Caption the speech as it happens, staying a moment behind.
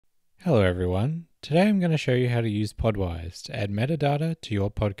Hello everyone, today I'm going to show you how to use PodWise to add metadata to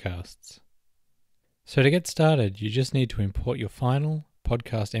your podcasts. So to get started, you just need to import your final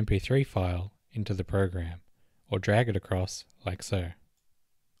podcast MP3 file into the program, or drag it across like so.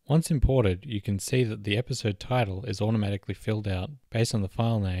 Once imported, you can see that the episode title is automatically filled out based on the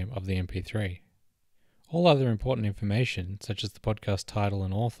file name of the MP3. All other important information, such as the podcast title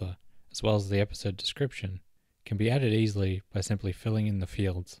and author, as well as the episode description, can be added easily by simply filling in the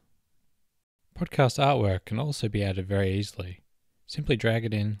fields. Podcast artwork can also be added very easily. Simply drag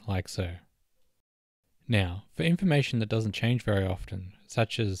it in like so. Now, for information that doesn't change very often,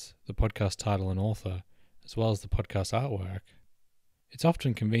 such as the podcast title and author, as well as the podcast artwork, it's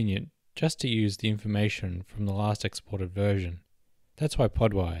often convenient just to use the information from the last exported version. That's why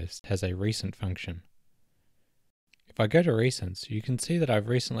PodWise has a recent function. If I go to recents, you can see that I've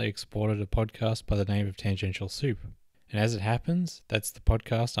recently exported a podcast by the name of Tangential Soup, and as it happens, that's the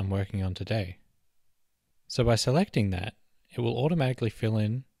podcast I'm working on today. So by selecting that, it will automatically fill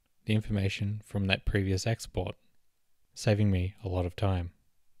in the information from that previous export, saving me a lot of time.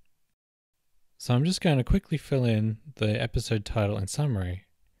 So I'm just going to quickly fill in the episode title and summary,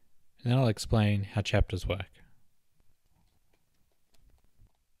 and then I'll explain how chapters work.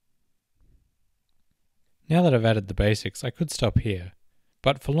 Now that I've added the basics, I could stop here,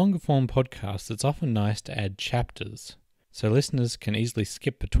 but for longer form podcasts, it's often nice to add chapters, so listeners can easily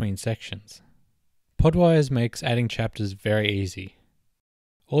skip between sections. PodWise makes adding chapters very easy.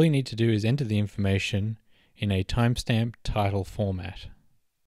 All you need to do is enter the information in a timestamp title format.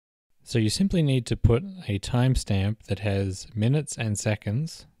 So you simply need to put a timestamp that has minutes and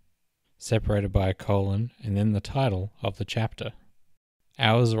seconds, separated by a colon, and then the title of the chapter.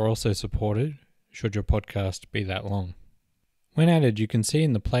 Hours are also supported, should your podcast be that long. When added, you can see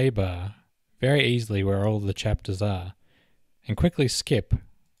in the play bar very easily where all the chapters are, and quickly skip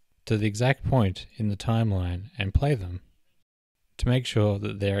to the exact point in the timeline and play them to make sure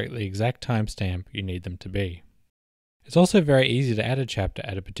that they're at the exact timestamp you need them to be. It's also very easy to add a chapter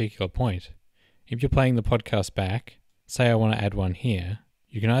at a particular point. If you're playing the podcast back, say I want to add one here,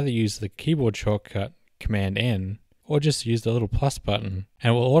 you can either use the keyboard shortcut Command N or just use the little plus button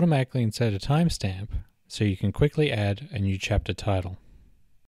and it will automatically insert a timestamp so you can quickly add a new chapter title.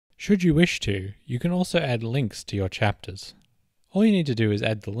 Should you wish to, you can also add links to your chapters. All you need to do is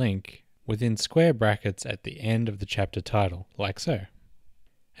add the link within square brackets at the end of the chapter title, like so.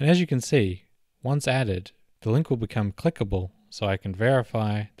 And as you can see, once added, the link will become clickable so I can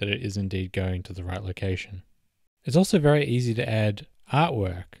verify that it is indeed going to the right location. It's also very easy to add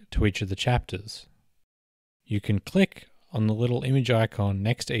artwork to each of the chapters. You can click on the little image icon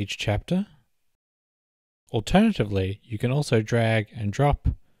next to each chapter. Alternatively, you can also drag and drop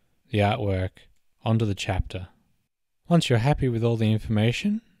the artwork onto the chapter. Once you're happy with all the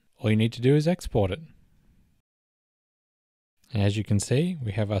information, all you need to do is export it. And as you can see,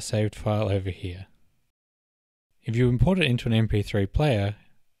 we have our saved file over here. If you import it into an MP3 player,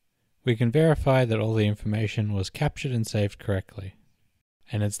 we can verify that all the information was captured and saved correctly.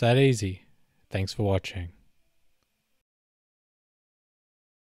 And it's that easy. Thanks for watching.